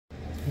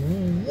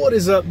What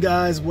is up,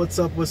 guys? What's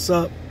up?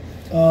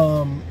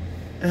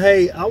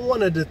 Hey, I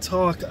wanted to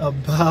talk about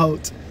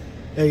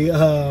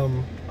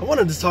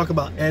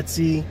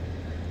Etsy,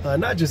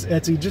 not just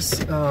Etsy,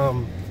 just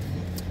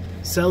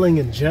selling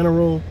in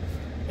general,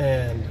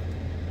 and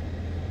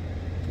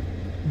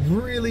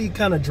really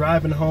kind of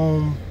driving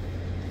home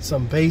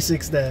some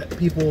basics that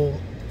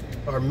people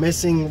are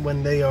missing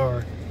when they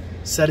are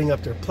setting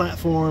up their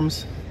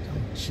platforms. Oh,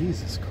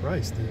 Jesus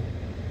Christ, dude.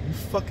 Are you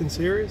fucking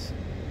serious?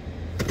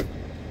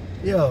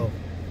 Yo,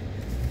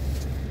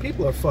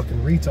 people are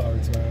fucking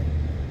retards, man.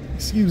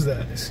 Excuse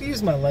that.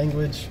 Excuse my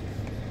language.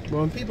 But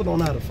when people don't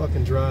know how to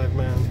fucking drive,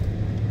 man,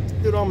 this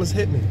dude almost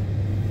hit me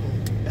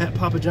at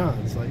Papa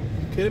John's. Like,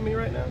 you kidding me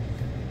right now?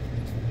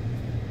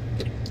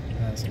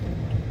 Asshole,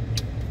 man.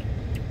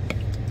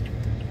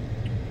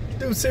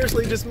 Dude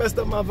seriously just messed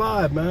up my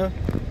vibe, man.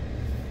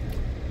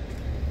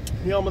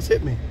 He almost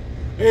hit me.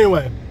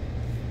 Anyway,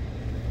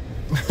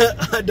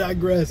 I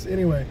digress.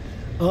 Anyway,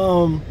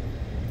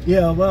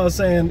 yeah, what I was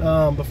saying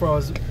before I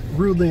was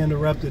rudely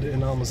interrupted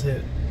and almost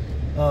hit.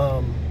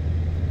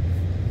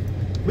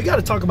 We got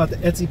to talk about the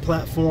Etsy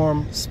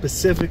platform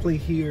specifically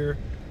here.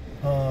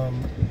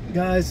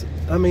 Guys,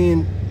 I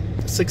mean,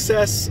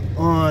 success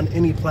on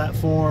any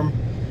platform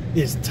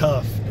is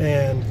tough.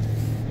 And,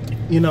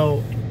 you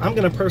know, I'm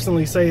going to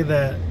personally say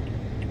that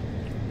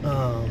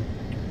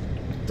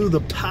through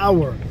the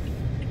power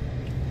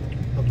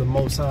of the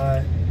Most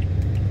High,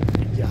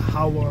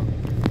 Yahweh,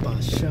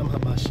 Bashem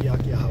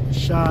HaMashiach Yahweh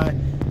Shai,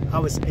 I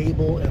was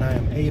able and I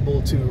am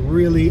able to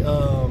really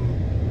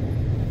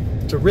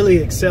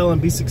excel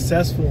and be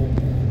successful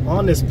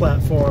on this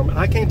platform.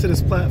 I came to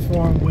this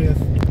platform with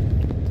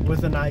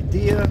an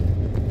idea,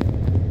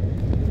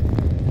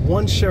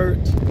 one shirt,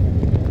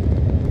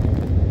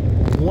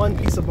 one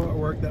piece of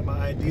artwork that my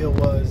idea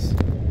was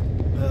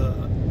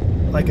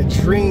like a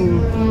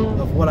dream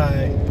of what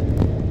I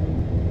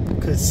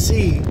could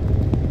see,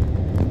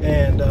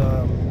 and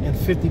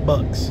 50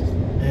 bucks.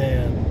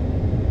 And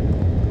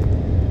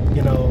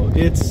you know,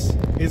 it's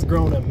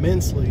grown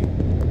immensely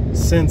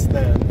since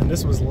then. And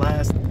this was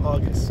last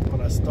August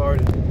when I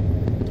started.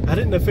 I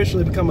didn't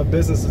officially become a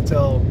business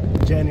until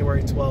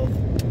January 12th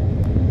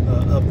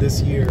of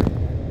this year.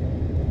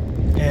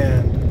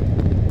 And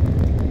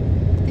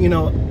you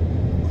know,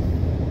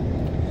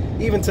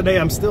 even today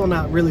I'm still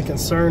not really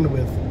concerned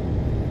with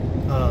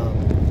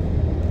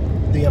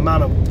the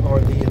amount of, or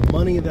the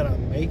money that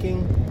I'm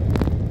making.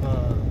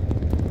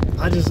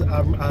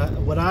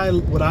 What I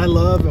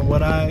love and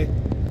what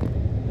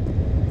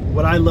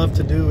I love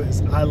to do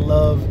is I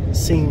love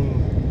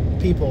seeing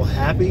people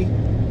happy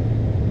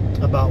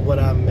about what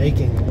I'm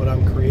making, what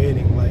I'm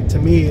creating. Like, to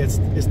me, it's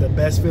the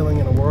best feeling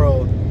in the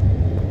world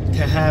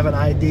to have an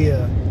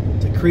idea,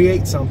 to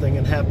create something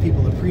and have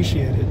people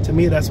appreciate it. To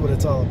me, that's what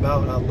it's all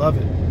about. I love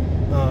it.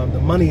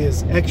 The money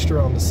is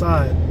extra on the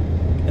side,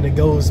 and it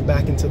goes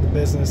back into the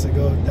business.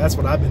 That's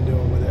what I've been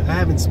doing with it. I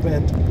haven't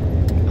spent,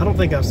 I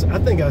think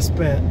I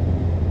spent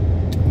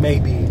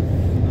maybe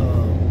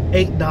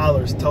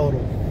 $8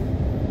 total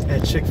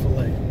at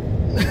Chick-fil-A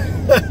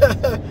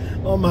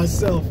on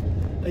myself.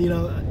 You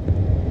know,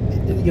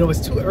 it's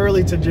too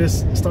early to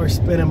just start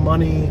spending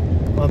money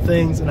on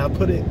things, and I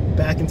put it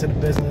back into the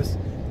business.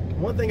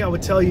 One thing I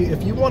would tell you,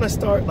 if you want to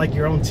start like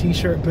your own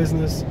t-shirt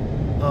business,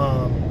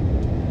 I'm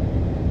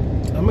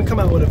gonna come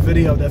out with a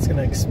video that's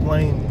gonna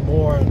explain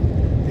more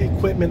the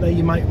equipment that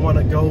you might want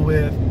to go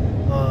with,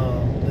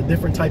 the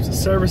different types of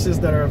services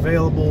that are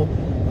available,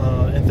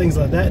 and things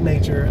of that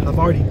nature. I've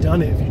already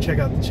done it if you check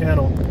out the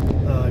channel,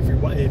 if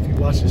you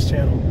watch this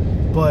channel.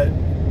 But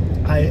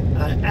I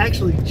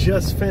actually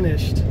just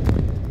finished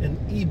an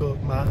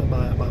ebook, my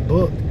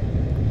book,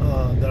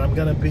 that I'm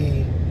gonna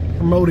be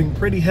promoting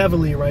pretty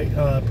heavily,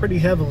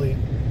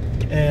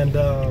 and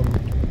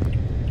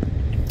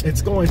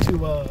it's going to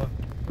go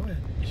ahead,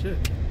 shit,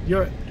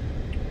 you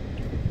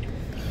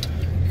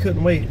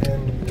couldn't wait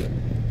and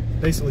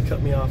basically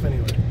cut me off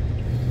anyway.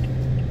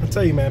 I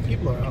tell you, man,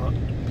 people are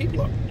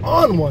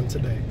on one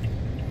today.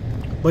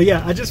 But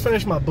yeah, I just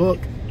finished my book.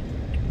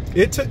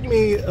 It took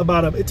me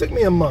about a month.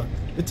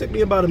 It took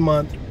me about a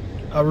month.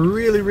 I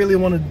really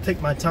wanted to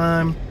take my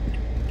time.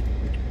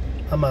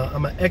 I'm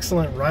an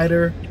excellent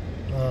writer,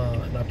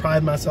 and I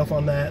pride myself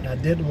on that. And I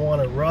didn't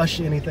want to rush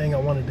anything. I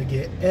wanted to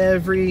get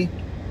every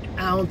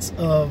ounce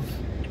of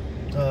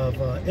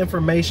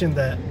information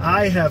that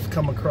I have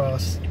come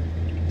across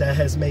that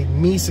has made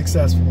me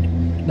successful.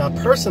 Now,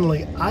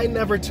 personally, I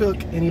never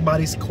took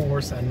anybody's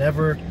course. I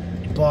never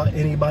bought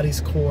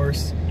anybody's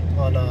course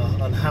on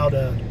how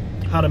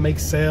to make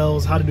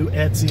sales, how to do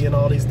Etsy and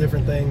all these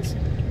different things,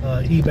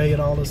 eBay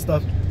and all this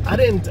stuff.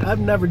 I've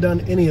never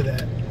done any of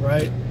that,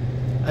 right?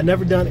 I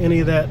never done any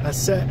of that.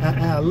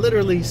 I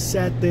literally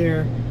sat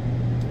there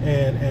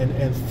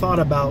and thought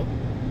about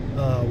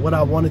what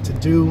I wanted to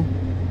do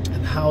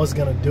and how I was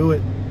gonna do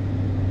it.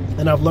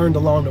 And I've learned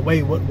along the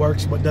way what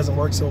works, what doesn't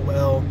work so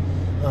well,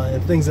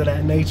 and things of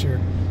that nature.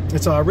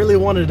 And so I really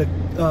wanted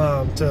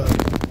to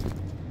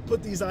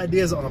put these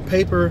ideas on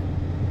paper,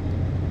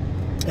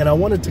 and I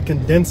wanted to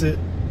condense it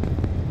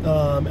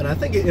And I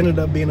think it ended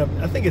up being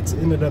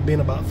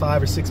about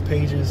 5 or 6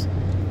 pages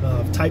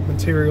of type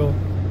material,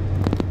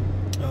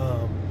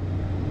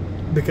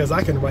 because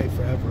I can write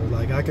forever.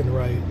 Like I can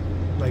write,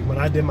 like when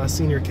I did my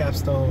senior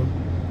capstone,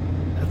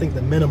 I think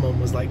the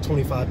minimum was like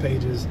 25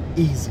 pages,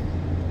 easy.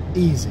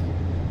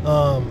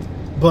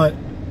 But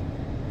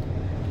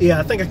yeah,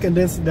 I think I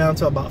condensed it down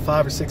to about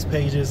 5 or 6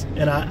 pages,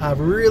 and I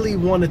really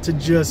wanted to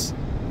just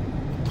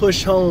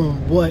push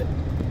home what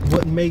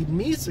made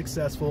me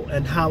successful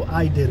and how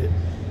I did it.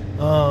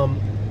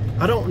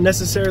 I don't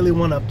necessarily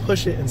want to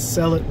push it and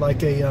sell it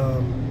like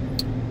a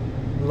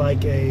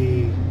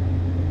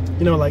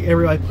you know, like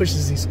everybody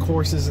pushes these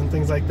courses and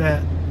things like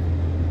that,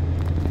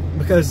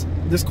 because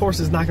this course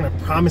is not going to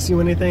promise you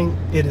anything.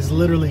 It is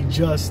literally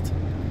just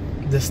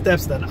the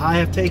steps that I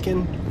have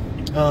taken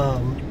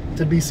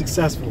to be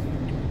successful.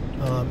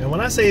 And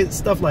when I say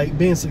stuff like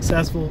being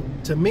successful,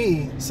 to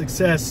me,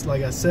 success,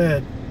 like I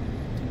said,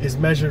 is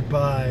measured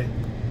by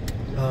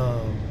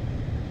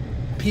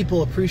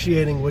people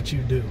appreciating what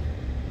you do.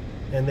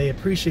 And they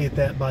appreciate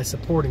that by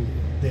supporting you.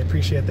 They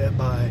appreciate that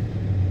by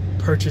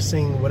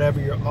purchasing whatever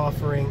you're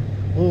offering,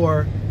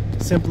 or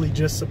simply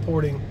just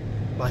supporting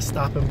by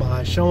stopping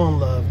by, showing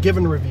love,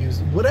 giving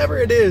reviews, whatever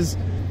it is.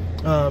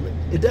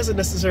 It doesn't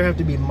necessarily have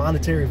to be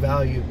monetary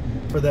value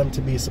for them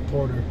to be a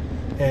supporter.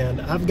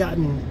 And I've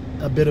gotten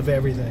a bit of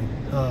everything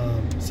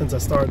since I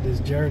started this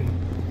journey.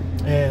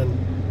 And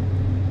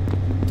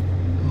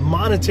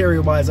monetary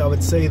wise, I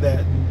would say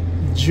that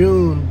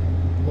June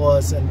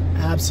was an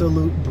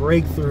absolute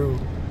breakthrough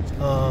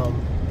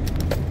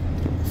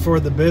for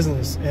the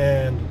business,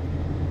 and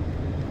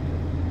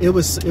it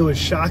was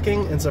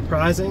shocking and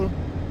surprising.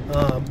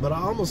 But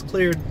I almost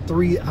cleared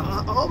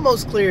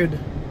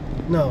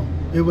no,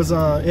 it was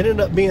it ended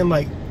up being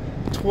like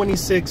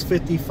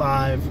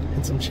 26.55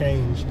 and some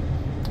change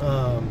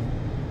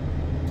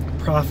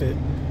profit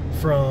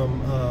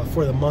from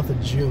for the month of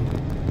June.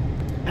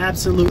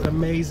 Absolute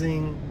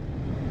amazing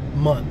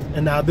month.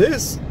 And now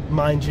this,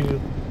 mind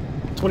you,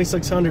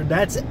 2,600,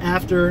 that's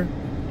after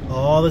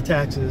all the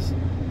taxes,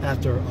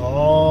 after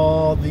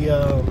all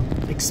the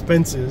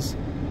expenses,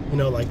 you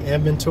know, like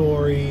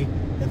inventory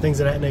and things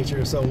of that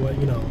nature. So,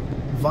 you know,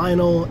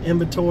 vinyl,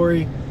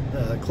 inventory,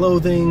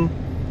 clothing,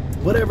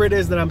 whatever it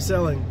is that I'm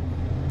selling,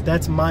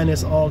 that's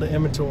minus all the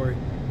inventory.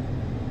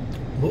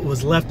 What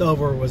was left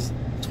over was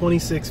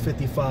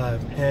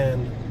 26.55,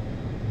 and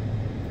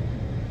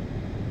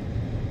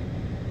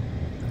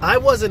I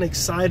wasn't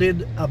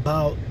excited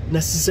about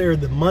necessarily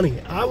the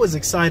money. I was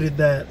excited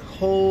that,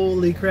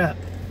 holy crap,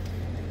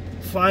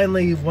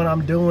 finally what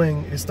I'm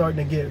doing is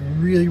starting to get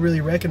really,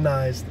 really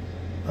recognized.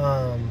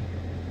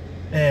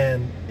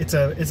 And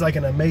it's like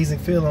an amazing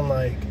feeling.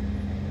 Like,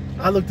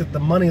 I looked at the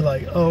money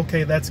like, oh,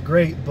 okay, that's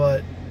great,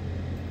 but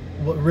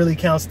what really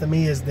counts to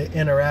me is the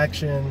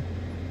interaction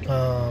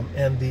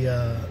and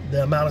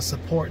the amount of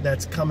support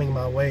that's coming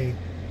my way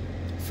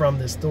from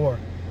this store.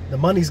 The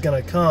money's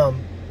gonna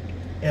come,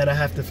 and I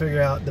have to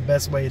figure out the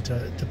best way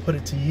to put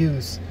it to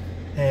use.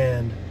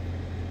 And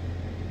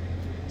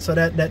so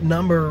that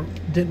number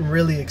didn't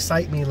really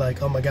excite me,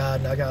 like, oh my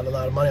God, I got a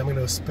lot of money, I'm gonna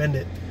go spend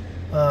it.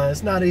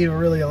 It's not even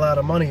really a lot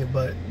of money,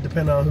 but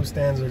depending on whose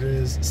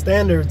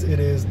standards it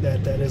is,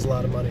 that is a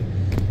lot of money.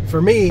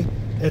 For me,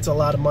 it's a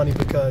lot of money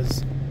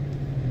because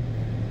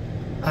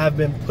I've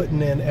been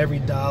putting in every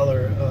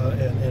dollar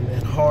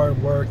and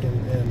hard work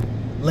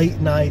and late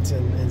nights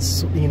and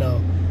you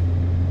know,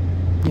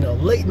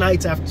 late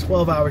nights after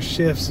 12-hour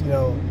shifts, you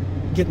know,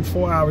 getting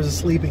 4 hours of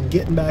sleep and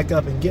getting back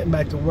up and getting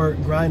back to work,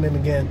 grinding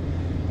again.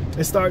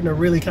 It's starting to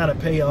really kind of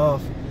pay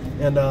off.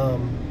 And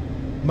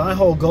my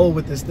whole goal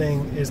with this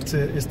thing is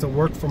to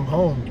work from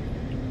home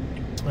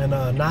and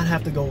not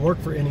have to go work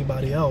for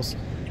anybody else.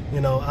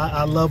 You know,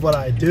 I love what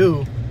I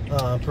do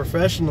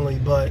professionally,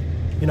 but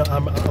you know,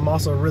 I'm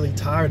also really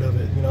tired of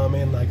it. You know what I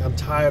mean? Like, I'm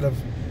tired of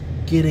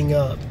getting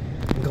up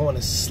and going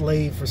to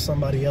slave for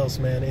somebody else,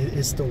 man.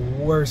 It's the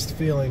worst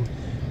feeling.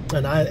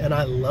 And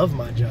I love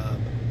my job.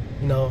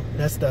 You know,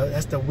 that's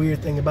the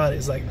weird thing about it.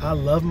 It's like, I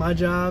love my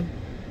job,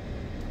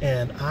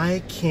 and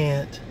I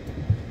can't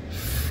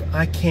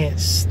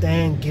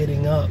stand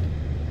getting up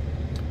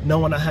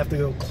knowing I have to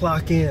go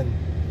clock in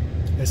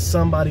as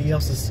somebody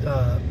else's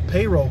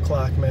payroll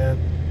clock, man,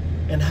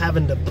 and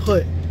having to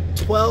put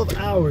 12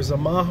 hours of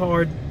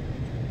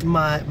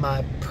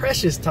my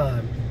precious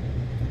time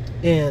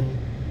in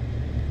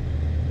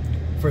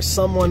for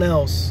someone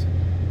else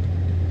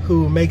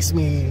who makes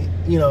me,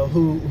 you know,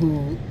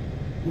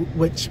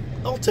 which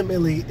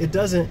ultimately it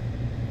doesn't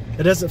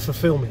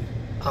fulfill me.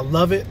 I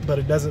love it, but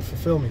it doesn't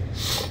fulfill me.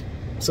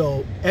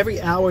 So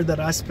every hour that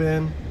I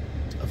spend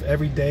of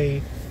every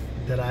day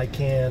that I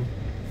can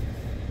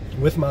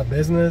with my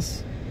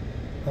business,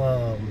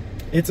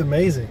 it's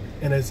amazing,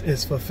 and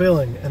it's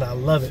fulfilling, and I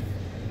love it.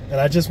 And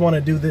I just want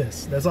to do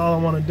this. That's all I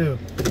want to do.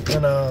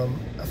 And I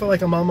feel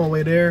like I'm on my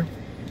way there,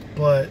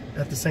 but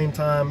at the same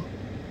time,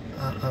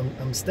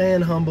 I'm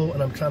staying humble,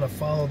 and I'm trying to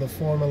follow the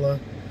formula.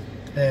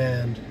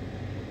 And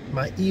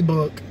my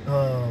ebook,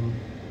 I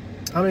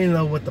don't even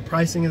know what the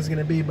pricing is going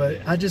to be, but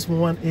I just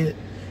want it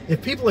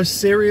if people are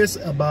serious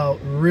about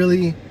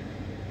really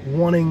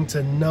wanting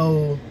to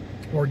know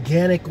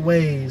organic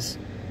ways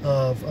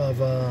of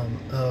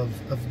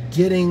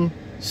getting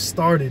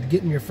started,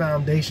 getting your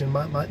foundation,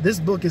 this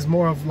book is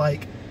more of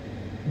like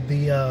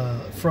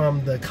the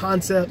from the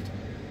concept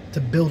to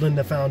building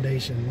the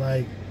foundation.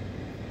 Like,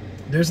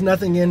 there's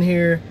nothing in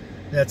here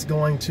that's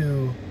going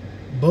to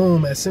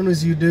boom, as soon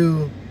as you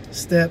do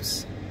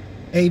steps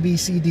A, B,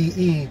 C, D,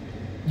 E,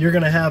 you're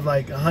gonna have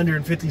like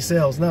 150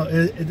 sales. No,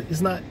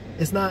 it's not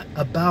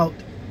about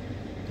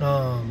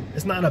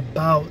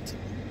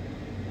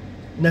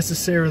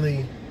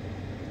necessarily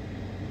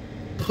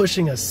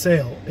pushing a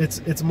sale.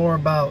 It's more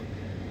about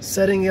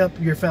setting up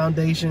your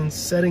foundation,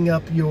 setting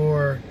up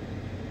your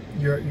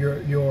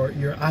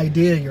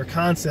idea, your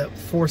concept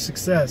for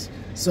success.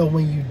 So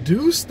when you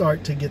do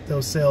start to get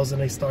those sales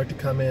and they start to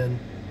come in,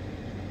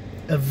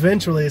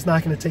 eventually it's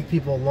not going to take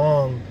people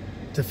long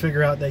to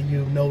figure out that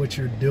you know what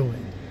you're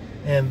doing,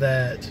 and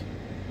that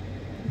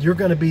you're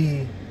going to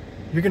be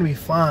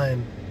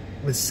fine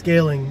with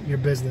scaling your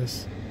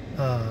business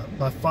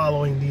by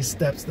following these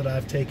steps that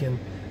I've taken.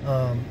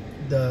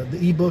 The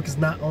ebook is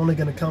not only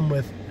going to come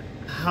with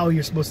how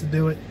you're supposed to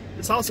do it,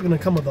 it's also going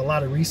to come with a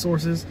lot of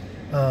resources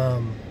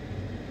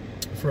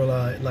for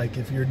like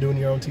if you're doing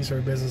your own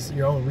t-shirt business,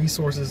 your own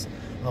resources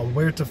on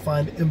where to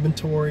find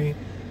inventory,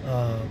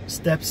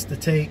 steps to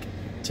take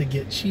to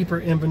get cheaper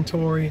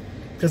inventory,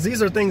 because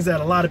these are things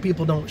that a lot of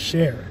people don't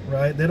share,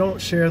 right? They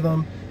don't share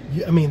them.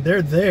 I mean,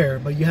 they're there,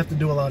 but you have to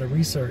do a lot of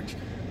research.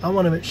 I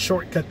want to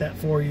shortcut that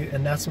for you,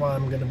 and that's why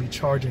I'm going to be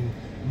charging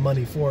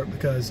money for it,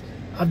 because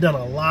I've done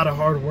a lot of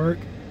hard work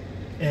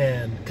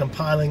and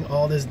compiling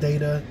all this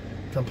data,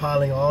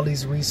 compiling all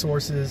these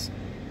resources,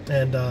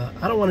 and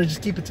I don't want to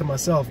just keep it to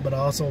myself, but I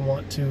also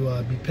want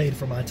to be paid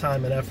for my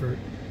time and effort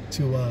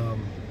to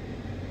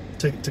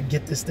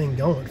get this thing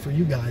going for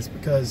you guys.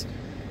 Because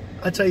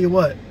I tell you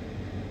what,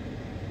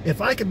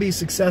 if I could be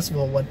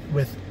successful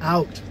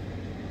without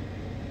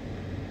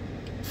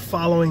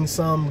following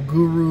some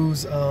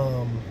guru's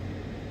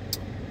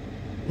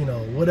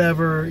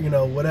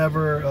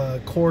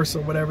whatever course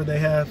or whatever they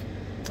have,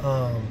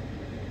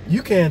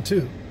 you can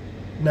too.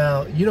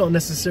 Now, you don't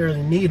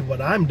necessarily need what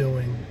I'm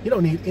doing. You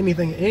don't need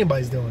anything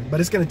anybody's doing,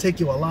 but it's going to take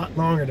you a lot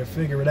longer to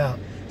figure it out.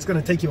 It's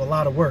going to take you a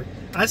lot of work.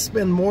 I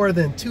spend more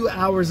than 2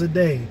 hours a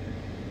day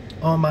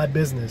on my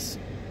business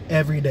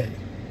every day,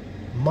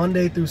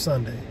 Monday through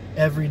Sunday,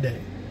 every day.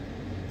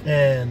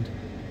 And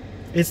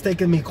it's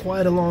taken me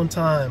quite a long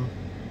time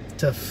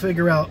to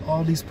figure out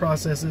all these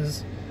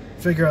processes,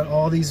 figure out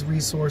all these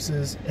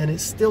resources, and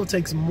it still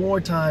takes more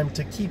time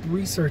to keep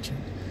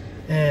researching.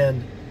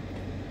 And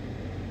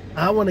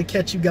I want to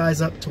catch you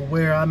guys up to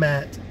where I'm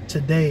at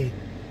today,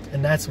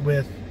 and that's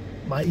with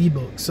my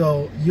ebook.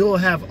 So you'll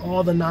have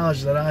all the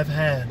knowledge that I've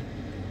had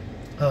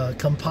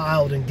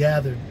compiled and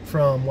gathered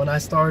from when I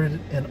started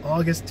in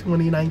August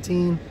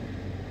 2019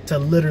 to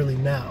literally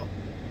now,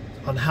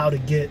 on how to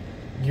get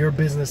your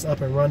business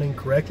up and running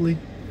correctly.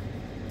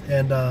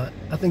 And I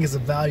think it's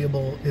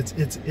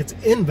it's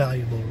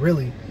invaluable,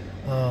 really,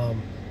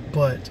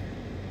 but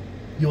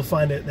you'll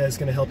find that it's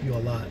going to help you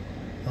a lot.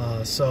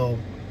 So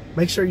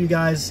make sure you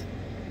guys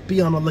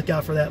be on the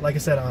lookout for that. Like I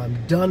said, I'm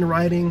done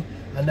writing.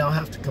 I now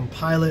have to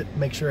compile it,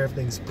 make sure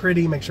everything's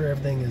pretty, make sure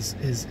everything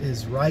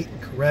is right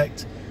and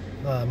correct,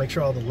 make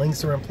sure all the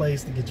links are in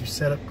place to get you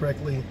set up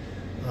correctly.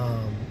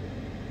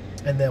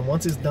 And then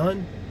once it's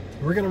done,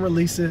 we're going to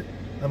release it.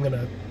 I'm going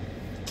to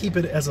keep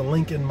it as a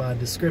link in my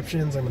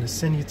descriptions. I'm going to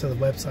send you to the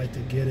website to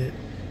get it,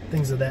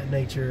 things of that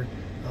nature.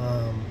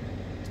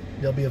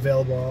 They'll be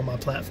available on my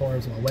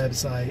platforms, my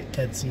website,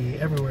 Etsy,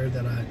 everywhere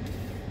that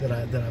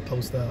I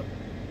post up.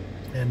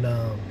 And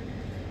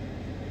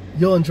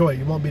you'll enjoy it.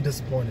 You won't be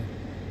disappointed.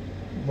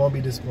 You won't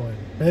be disappointed.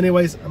 But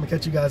anyways, I'm gonna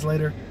catch you guys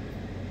later.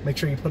 Make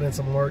sure you put in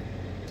some work.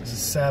 This is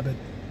Sabbath.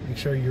 Make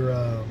sure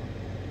you're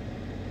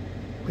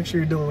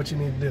doing what you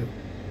need to do.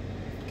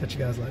 Catch you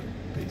guys later.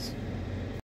 Peace.